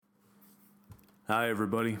Hi,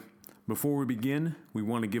 everybody. Before we begin, we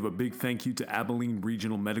want to give a big thank you to Abilene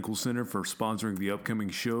Regional Medical Center for sponsoring the upcoming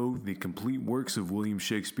show, The Complete Works of William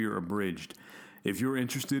Shakespeare Abridged. If you're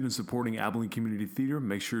interested in supporting Abilene Community Theatre,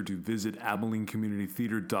 make sure to visit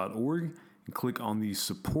abilenecommunitytheatre.org and click on the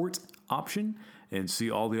support option and see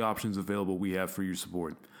all the options available we have for your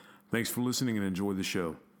support. Thanks for listening and enjoy the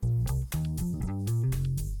show.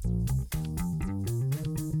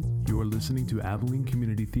 You're listening to Abilene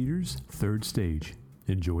Community Theatre's Third Stage.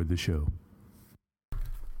 Enjoy the show.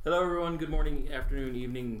 Hello, everyone. Good morning, afternoon,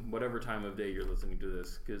 evening, whatever time of day you're listening to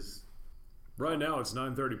this. Because right now it's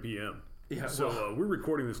 9:30 p.m. Yeah, so we're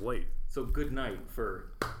recording this late. So good night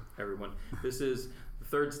for everyone. This is the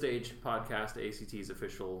Third Stage podcast, ACT's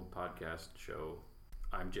official podcast show.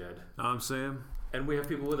 I'm Jed. I'm Sam. And we have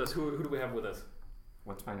people with us. Who do we have with us?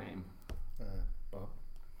 What's my name? Bob.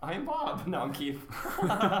 I'm Bob. No, I'm Keith.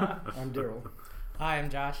 I'm Daryl. Hi, I'm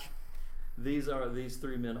Josh. These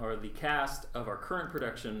three men are the cast of our current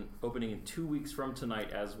production, opening in 2 weeks from tonight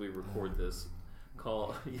as we record this.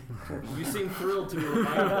 You seem thrilled to be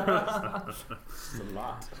reminded of this. It's a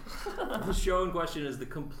lot. The show in question is The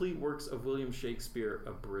Complete Works of William Shakespeare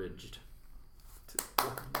Abridged.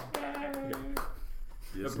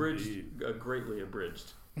 Yes, Abridged, greatly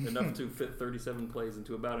abridged. Enough to fit 37 plays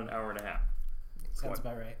into about an hour and a half. Sounds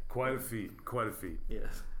about right. Quite a feat.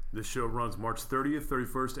 Yes. This show runs March 30th,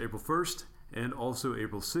 31st, April 1st, and also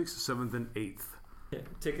April 6th, 7th, and 8th. Yeah.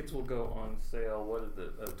 Tickets will go on sale,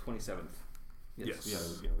 27th? Yes.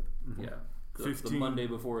 Yeah. The Monday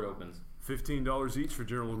before it opens. $15 each for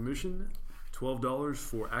general admission, $12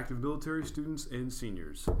 for active military students and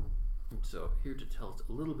seniors. So here to tell us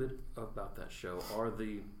a little bit about that show are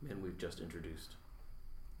the men we've just introduced.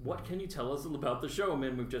 What can you tell us about the show,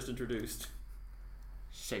 men we've just introduced?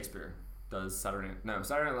 Shakespeare does Saturday Night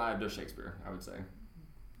Live does Shakespeare, I would say.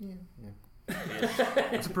 Yeah.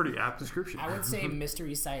 That's a pretty apt description. I would say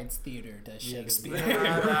Mystery Science Theater does Shakespeare.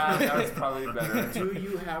 That was probably better. Do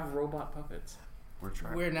you have robot puppets? We're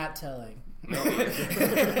trying. We're not telling. I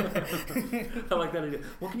like that idea.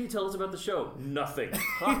 What can you tell us about the show? Nothing.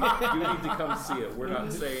 You need to come see it. We're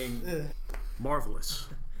not saying... Marvelous.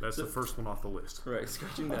 That's the first one off the list. Right,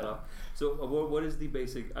 scratching that off. So what is the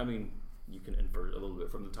basic... I mean, you can infer a little bit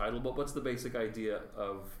from the title, but what's the basic idea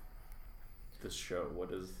of this show?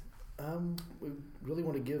 What is... We really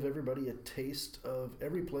want to give everybody a taste of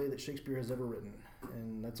every play that Shakespeare has ever written,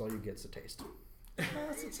 and that's all you get's a taste.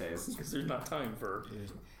 That's a taste. Because there's not time for...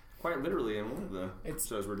 Quite literally in one of the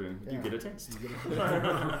shows we're doing. Yeah. You get a taste.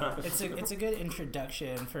 It's a good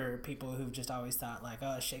introduction for people who've just always thought like,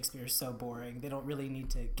 oh, Shakespeare's so boring. They don't really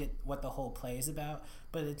need to get what the whole play is about,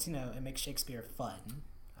 but it's, it makes Shakespeare fun,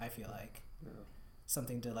 I feel like. Yeah.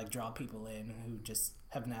 Something to like draw people in who just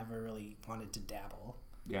have never really wanted to dabble.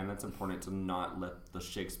 Yeah, and that's important to not let the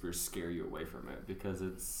Shakespeare scare you away from it, because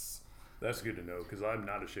it's... That's good to know, because I'm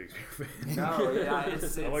not a Shakespeare fan. No, yeah,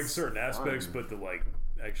 it's I like certain aspects, but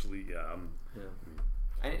actually,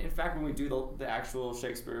 And in fact, when we do the actual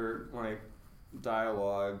Shakespeare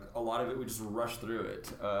dialogue, a lot of it we just rush through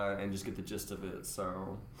it and just get the gist of it.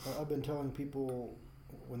 So I've been telling people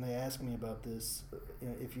when they ask me about this,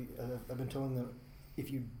 I've been telling them,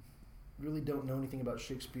 if you really don't know anything about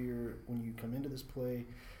Shakespeare when you come into this play,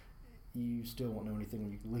 you still won't know anything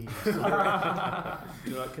when you leave.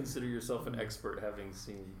 Do not consider yourself an expert having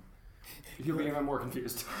seen... You'll be even more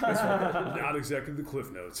confused. Not exactly the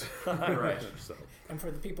Cliff Notes. Right. So. And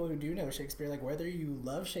for the people who do know Shakespeare, like whether you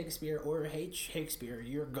love Shakespeare or hate Shakespeare,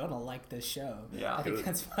 you're gonna like this show. Yeah. I think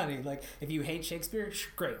that's funny. Like if you hate Shakespeare,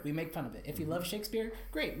 great, we make fun of it. If you love Shakespeare,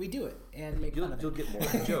 great, we do it and make fun of it. You'll get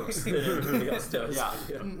more jokes than anybody else does. Yeah.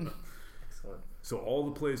 Excellent. So all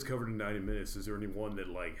the plays covered in 90 minutes. Is there any one that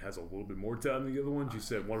has a little bit more time than the other ones? You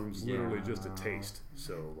said one of them is literally just a taste.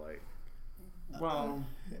 So Well,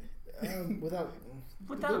 without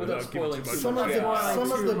spoiling too some much.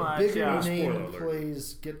 of the bigger name Spoiler alert.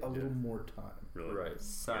 plays get a little more time. really, Right.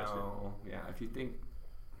 so if you think,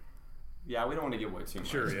 we don't want to give away too much.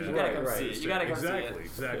 Sure, yeah. You gotta come Right, see it. You gotta come see it.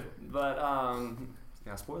 Exactly. But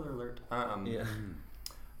spoiler alert.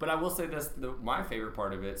 But I will say this: my favorite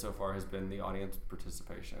part of it so far has been the audience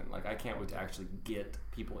participation. Like, I can't wait to actually get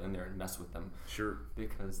people in there and mess with them. Sure.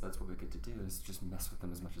 Because that's what we get to do, is just mess with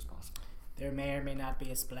them as much as possible. There may or may not be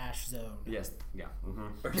a splash zone. Yes. Yeah.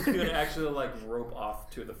 Mm-hmm. Are you going to actually rope off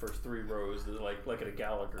to the first three rows, like at a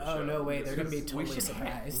Gallagher show? Oh no way! They're going to be totally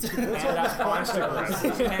surprised.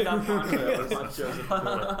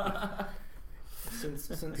 Since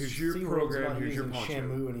Here's your SeaWorld's program, not here's your using poncho.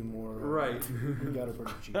 Shamu anymore, Right. We got it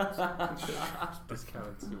pretty cheap.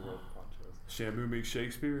 Discounted SeaWorld ponchos. Shamu makes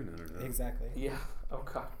Shakespeare? No. Exactly. Yeah. Oh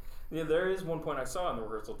god. Yeah, there is one point I saw in the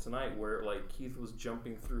rehearsal tonight where like Keith was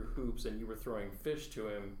jumping through hoops and you were throwing fish to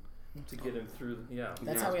him to get him through.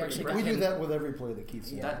 That's how we actually got We do him. that with every play that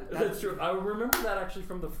Keith's in. Yeah. That's true. I remember that actually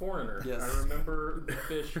from The Foreigner. Yes. I remember the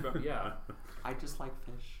fish. But yeah. I just like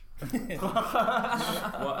fish.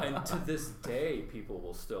 Well, and to this day, people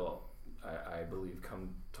will still, I believe,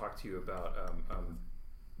 come talk to you about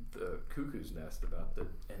the cuckoo's nest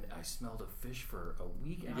and I smelled a fish for a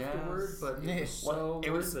week afterward, but it was so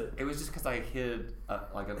it was just because I hid a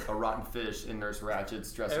rotten fish in Nurse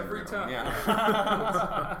Ratchet's dressing room. every time. Yeah.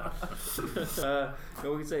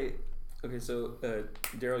 No, we can say, okay. So,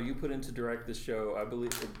 Daryl, you put in to direct this show. I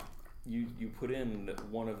believe you put in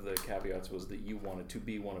one of the caveats was that you wanted to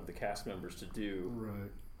be one of the cast members to do.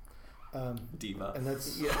 Right. Diva. And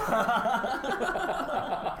that's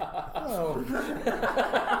Oh.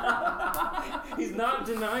 He's not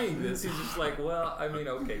denying this. He's just like, well, I mean,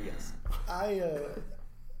 okay, yes. I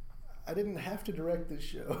didn't have to direct this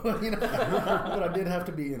show, but I did have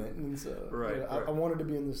to be in it, and so Right. I wanted to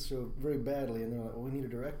be in this show very badly. And they're like, "Well, we need a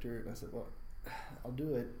director," and I said, "Well, I'll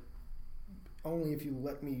do it, only if you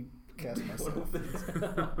let me cast myself."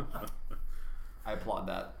 I applaud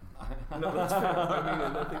that. No, that's fair.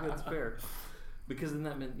 I think that's fair. Because then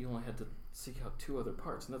that meant you only had to seek out 2 other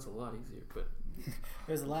parts, and that's a lot easier. But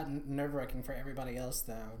it was a lot nerve-wracking for everybody else,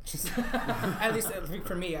 though. At least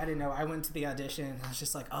for me, I didn't know. I went to the audition, and I was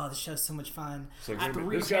just like, "Oh, this show's so much fun." So I have this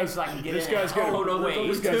 3 guy's chances I can get this in. guy's got Oh, no, wait, wait,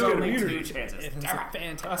 this guy's got immunity. 2 chances. It was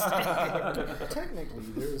fantastic. Technically,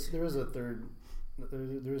 there is a third.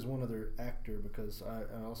 There is one other actor because I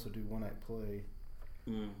also do one-act play.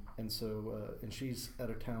 And so, and she's out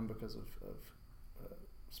of town because of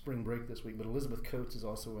spring break this week. But Elizabeth Coates is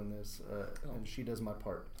also in this, and she does my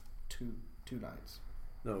part two nights.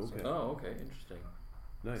 No, okay. Oh, okay, interesting.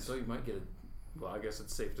 Nice. So you might get well, I guess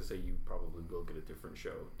it's safe to say you probably will get a different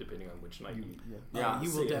show depending on which night you.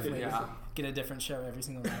 You will definitely get a different show every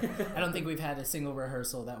single night. I don't think we've had a single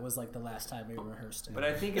rehearsal that was like the last time we rehearsed it. But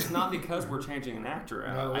I think it's not because we're changing an actor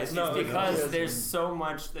out. No, It's because there's so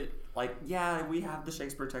much that, like, yeah, we have the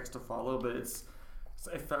Shakespeare text to follow, but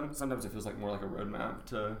sometimes it feels like more like a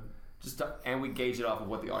roadmap and we gauge it off of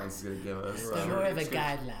what the audience is going to give us. Right. More of a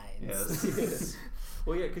guidelines. Yes.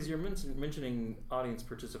 Well, yeah, because you're mentioning audience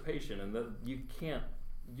participation, and that you can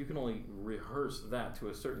only rehearse that to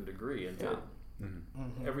a certain degree, and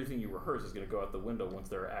everything you rehearse is going to go out the window once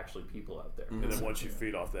there are actually people out there. And then once you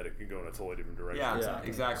feed off that, it can go in a totally different direction. Yeah,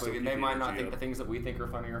 exactly. So And they might not think the things that we think are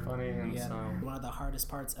funny are funny. And so one of the hardest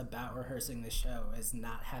parts about rehearsing the show is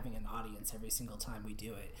not having an audience every single time we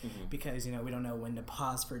do it, because we don't know when to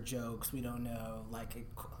pause for jokes. We don't know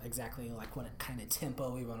exactly what kind of tempo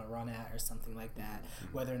we want to run at or something like that.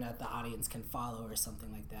 Whether or not the audience can follow or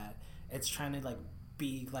something like that. It's trying to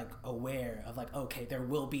be aware of okay, there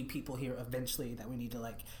will be people here eventually that we need to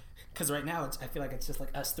because right now I feel like it's just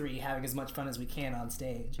us 3 having as much fun as we can on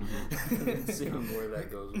stage. Seeing where that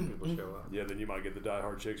goes when people show up. Yeah, then you might get the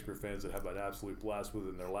diehard Shakespeare fans that have an absolute blast with it,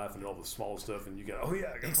 and they're laughing at all the small stuff, and you go, "Oh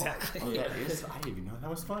yeah, I got exactly." I didn't even know that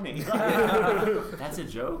was funny. That's a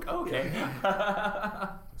joke. Okay.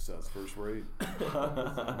 Sounds first rate.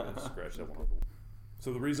 Scratch that one off.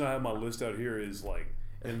 So the reason I have my list out here is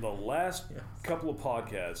in the last couple of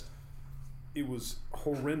podcasts, it was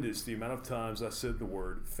horrendous the amount of times I said the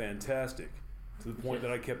word fantastic, to the point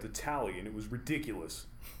that I kept a tally, and it was ridiculous.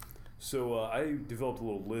 So I developed a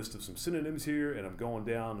little list of some synonyms here, and I'm going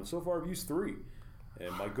down, and so far I've used 3,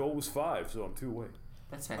 and my goal was 5, so I'm 2 away.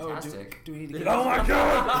 That's fantastic. Do we need to get Oh my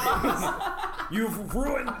God! You've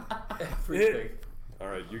ruined Everything. it. All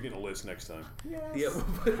right, you're getting a list next time. Yeah.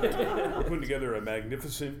 We're putting together a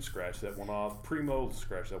magnificent, scratch that one off, primo,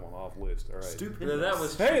 scratch that one off list. All right. Stupid.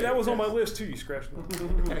 That was on my list too. You scratched it.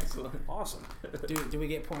 Excellent. Awesome. do we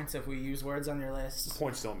get points if we use words on your list?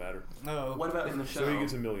 Points don't matter. Oh. What about in the show? So he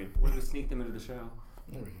gets 1 million. What do we sneak them into the show?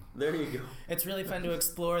 There you go. It's really fun to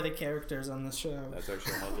explore the characters on the show. That's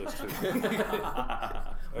actually on my list too.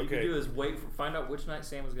 What you can do is find out which night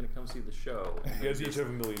Sam is going to come see the show. You guys each have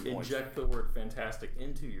 1 million points. Inject the word fantastic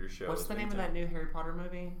into your show. What's the name of that new Harry Potter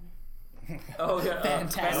movie? Oh yeah,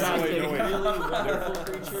 Fantastic. No, wait. Really wonderful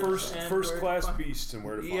creatures. First class beasts and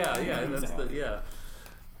where to find them. Yeah, that's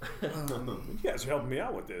You guys are helping me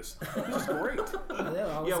out with this. This is great.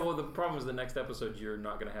 Yeah, well, the problem is the next episode you're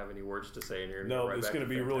not going to have any words to say, and you're No, right it's back going to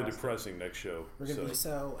be fantastic. really depressing next show. We're going to be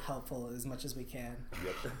so helpful as much as we can.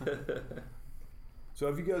 Yep. So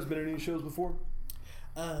have you guys been in any shows before?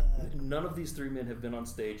 None of these 3 men have been on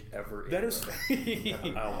stage ever. That is. I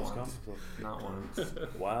almost got Not once.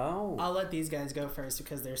 Wow. I'll let these guys go first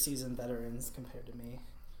because they're seasoned veterans compared to me.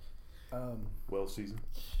 Well seasoned.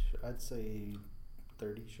 I'd say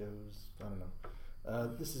 30 shows. I don't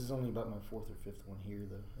know. This is only about my 4th or 5th one here,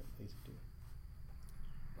 though, at AZD.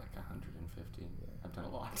 Like 150. Yeah. I've done a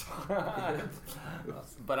lot.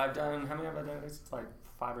 But I've done, how many have I done? It's like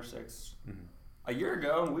 5 or 6. Mm-hmm. A year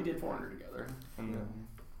ago, we did 400 together. And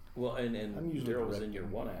well, and Daryl was in your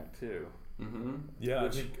directing. one act, too. Mm-hmm. Yeah, I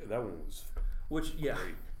think that one was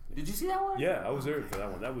great. Did you see that one? Yeah, I was there for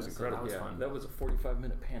that one. That was incredible. That was fun. That was a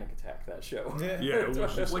 45-minute panic attack, that show. Yeah, it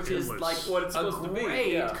was just, which is like what it's supposed to be.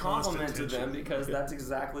 Great compliment to them, because that's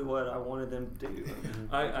exactly what I wanted them to do.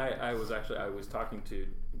 I was talking to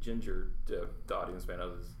Ginger, the audience man,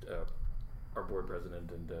 our board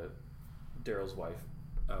president, and Daryl's wife.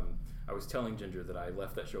 I was telling Ginger that I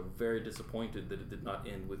left that show very disappointed that it did not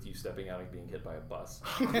end with you stepping out and being hit by a bus.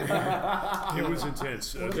 It was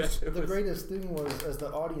intense. The greatest thing was, as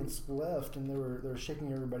the audience left and they were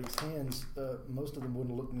shaking everybody's hands, most of them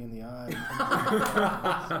wouldn't look me in the eye.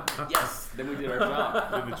 Yes, then we did our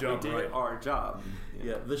job. We did our job.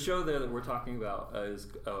 Yeah, the show there that we're talking about is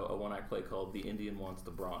a one-act play called The Indian Wants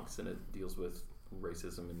the Bronx, and it deals with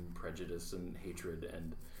racism and prejudice and hatred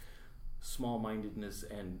and small-mindedness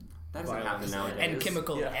and that doesn't happen violence nowadays. And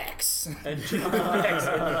Chemical X. And Chemical X.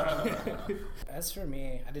 As for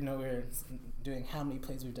me, I didn't know we were doing how many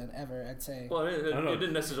plays we've done ever. I'd say. Well, it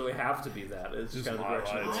didn't necessarily have to be that. It's just kind of the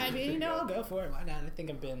direction. I mean, I'll go for it. Why not? I think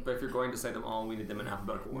I've been. But if you're going to say them all, we need them in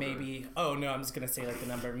alphabetical order. Maybe. Oh no, I'm just gonna say like the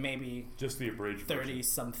number. Maybe. Just the abridged 30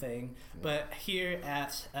 something. Yeah. But here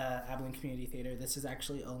at Abilene Community Theatre, this is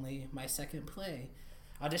actually only my 2nd play.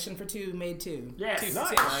 Auditioned for 2, made 2. Yes,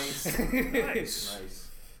 nice. Nice.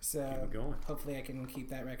 So hopefully I can keep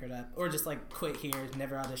that record up, or just like quit here,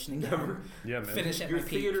 never audition again. Yeah, man. Finish at your my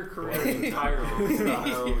peak. theater career entirely.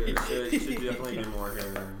 You should definitely do more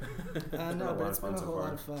here. No, but it's been a whole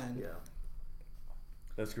lot of fun. Yeah.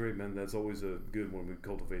 That's great, man. That's always a good when we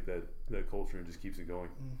cultivate that culture and just keeps it going.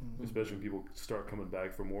 Mm-hmm. Especially when people start coming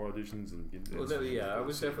back for more auditions and. That was one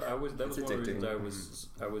of the reasons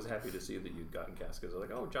I was happy to see that you'd gotten cast, because I was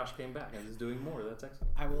like, oh, Josh came back and he's doing more. That's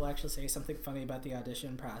excellent. I will actually say something funny about the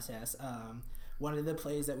audition process. One of the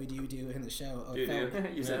plays that we do in the show. You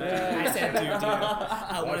said I said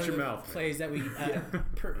do. Watch your mouth. Plays that we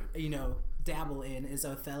dabble in is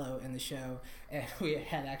Othello in the show, and we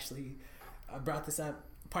had actually brought this up.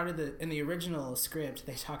 Part of in the original script,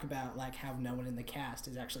 they talk about like how no one in the cast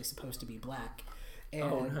is actually supposed to be black,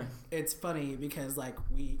 and nice. It's funny because like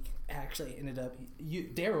we actually ended up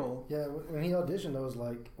Daryl. Yeah, when he auditioned, I was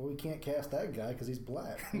like, well, we can't cast that guy because he's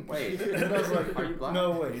black. Wait, and I was like, are you black?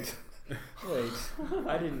 No, wait.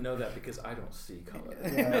 I didn't know that because I don't see color.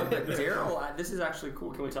 Yeah. No, but Daryl, this is actually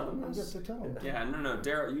cool. Can we tell them this? Yes, to tell him. Yeah, no,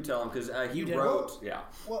 Daryl, you tell him because he did? wrote. Yeah.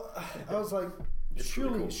 Well, I was like,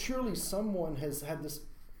 surely someone has had this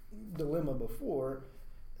dilemma before,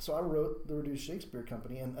 so I wrote the Reduced Shakespeare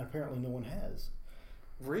Company, and apparently no one has.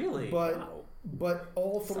 Really? But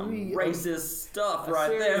all three some racist stuff right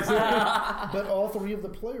there. But all 3 of the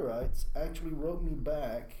playwrights actually wrote me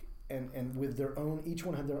back, and with their own, each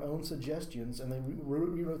one had their own suggestions, and they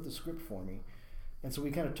rewrote the script for me. And so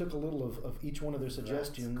we kind of took a little of each one of their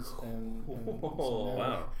suggestions. Cool. and so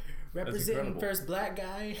wow. Representing first black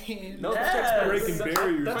guy. Breaking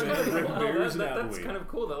barriers. That's kind of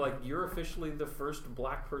cool that like you're officially the first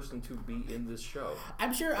black person to be in this show.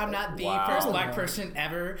 I'm sure I'm not the first black person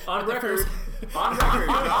ever. On record. On record.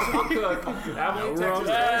 Abilene,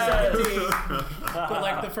 Texas. But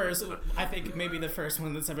like the first, I think maybe the first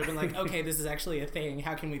one that's ever been like, okay, this is actually a thing.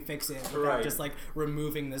 How can we fix it without just like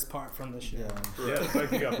removing this part from the show? Yeah, the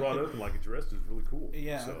fact you got brought up and like addressed is really cool.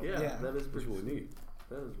 Yeah, so, that is really neat.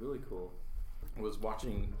 That is really cool. I was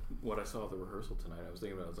watching what I saw at the rehearsal tonight. I was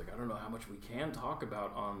thinking about it. I was like, I don't know how much we can talk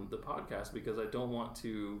about on the podcast because I don't want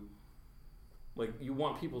to. Like, you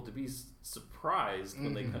want people to be surprised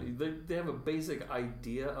when they come. They have a basic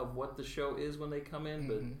idea of what the show is when they come in,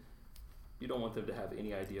 but you don't want them to have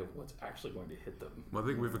any idea of what's actually going to hit them. Well, I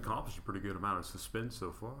think we've accomplished a pretty good amount of suspense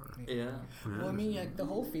so far. Yeah. Well, I mean, like, the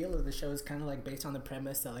whole feel of the show is kind of like based on the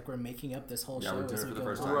premise that like we're making up this whole show as we go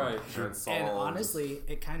on. Right. And honestly,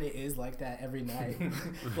 it kind of is like that every night.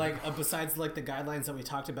 Like, besides like the guidelines that we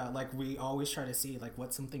talked about, like we always try to see like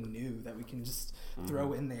what's something new that we can just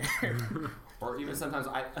throw in there. Or even sometimes,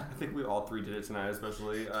 I think we all 3 did it tonight,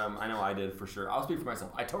 especially. I know I did for sure. I'll speak for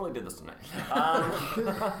myself. I totally did this tonight.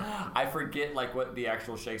 I forget like what the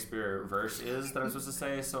actual Shakespeare verse is that I'm supposed to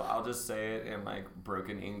say, so I'll just say it in like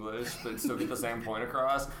broken English, but still get the same point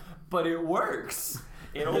across. But it works.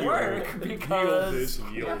 It'll work because yield this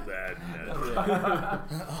and yield that.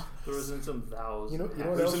 Throws in some vowels. You know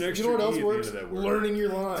what else works? Learning your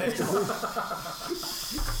lines.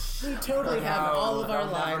 We totally have all of our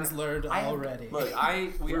lines learned already. Look,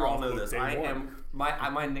 we all know this. Day one.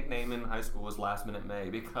 My nickname in high school was Last Minute May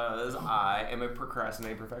because I am a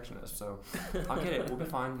procrastinating perfectionist. So I'll get it. We'll be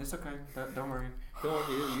fine. It's okay. Don't worry. Don't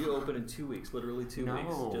worry. You open in 2 weeks. Literally 2 No.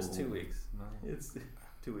 weeks. Just 2 weeks. No. It's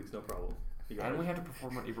 2 weeks. No problem. And we have to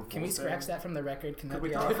perform on April Fool's Can we Day. scratch that from the record? Can that We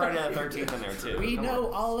be throw all? Friday the 13th in there too. We Don't know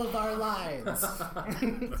worry. all of our lines.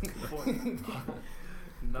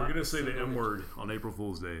 We're gonna say the M word on April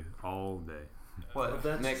Fool's Day all day. What?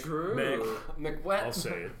 That's true. Mick what? I'll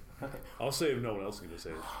say it. I'll say it if no one else is gonna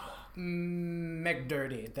say it.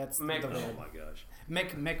 McDirty. That's Mc- the Oh word. my gosh. I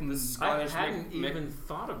Scottish hadn't even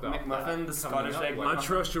thought about McMuffin, the that Scottish coming egg up. I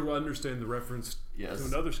trust you'll understand the reference Yes. to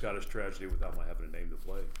another Scottish tragedy without my having a name to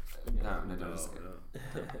play. No, No, don't no, say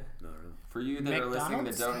it. no. For you that are listening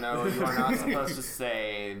that McDonald's? don't know, you are not supposed to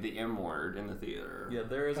say the M word in the theater. Yeah,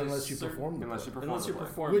 there is Unless a you perform the Unless you play. perform. Unless you the play.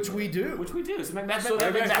 perform. Which we do. Which we do. So Macbeth, So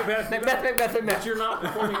Macbeth, Macbeth, Macbeth. But you're not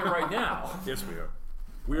performing it right now. Yes, we are.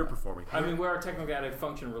 We are performing. I mean, we're a technicality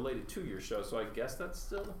function related to your show, so I guess that's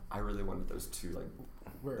still. I really wanted those two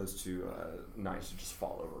Where? knives to just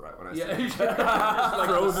fall over right when I Yeah, said it. like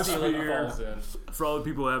Throw the the ceiling spear. falls in. For all the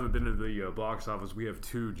people who haven't been to the box office, we have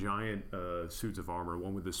two giant suits of armor.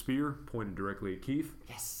 One with a spear pointed directly at Keith.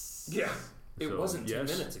 Yes. Yeah, it So, wasn't 10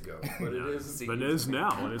 yes. minutes ago, but it is. But it is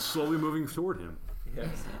now, and it's slowly moving toward him.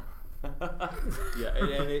 Yes. Yeah,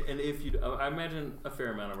 and if you, I imagine a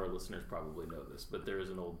fair amount of our listeners probably know this, but there is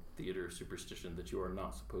an old theater superstition that you are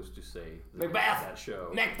not supposed to say Macbeth! that show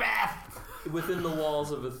Macbeth! within the walls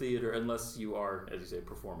of a theater unless you are, as you say,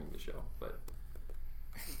 performing the show. But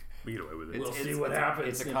We get away with it. We'll see what happens.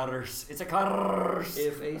 It's a curse. It's a curse.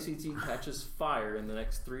 if ACT catches fire in the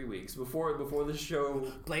next 3 weeks before the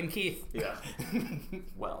show, Blame Keith. yeah.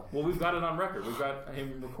 Well, Well, we've got it on record. We've got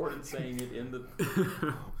him recorded saying it in the.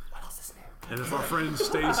 what else is new? And if our friend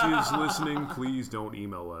Stacy is listening, please don't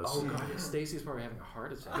email us. Oh God, Stacy's probably having a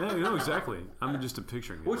heart attack. Yeah, you know exactly. I'm just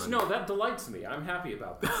picturing it. Which right no, that delights me. I'm happy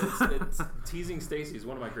about that. It's teasing Stacy is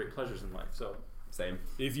one of my great pleasures in life. So Same.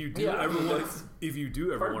 If you do Yeah, I ever mean, want, that's if you do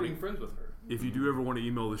ever part of want being to, friends with her. if you do ever want to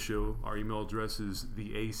email the show, our email address is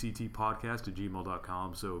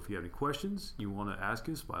theactpodcast@gmail.com. So if you have any questions you want to ask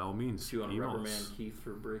us, by all means, If you want to email reprimand us. Keith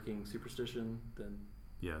for breaking superstition, then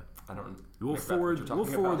Yeah, I don't. we'll Macbeth, forward what you're we'll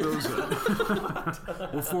talking forward about.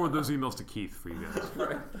 those we'll forward those emails to Keith for you guys.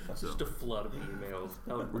 right. So. Just a flood of emails.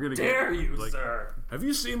 How We're gonna dare get, you, like, sir? Have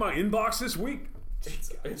you seen my inbox this week?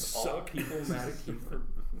 It's all people mad at Keith for.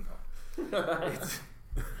 No. It's-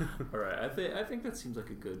 all right, I think that seems like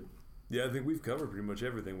a good Yeah, I think we've covered pretty much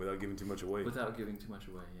everything without giving too much away. without giving too much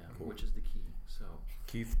away. Yeah, Cool. which is the key. So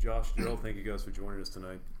Keith, Josh, Gerald, thank you guys for joining us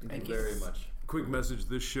tonight. thank you very much. Quick message,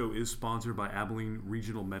 this show is sponsored by Abilene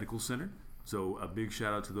Regional Medical Center. So a big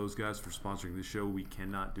shout out to those guys for sponsoring this show. We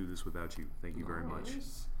cannot do this without you. Thank you very much.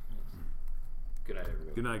 Nice. Good night,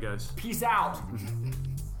 everybody. Good night, guys. Peace out.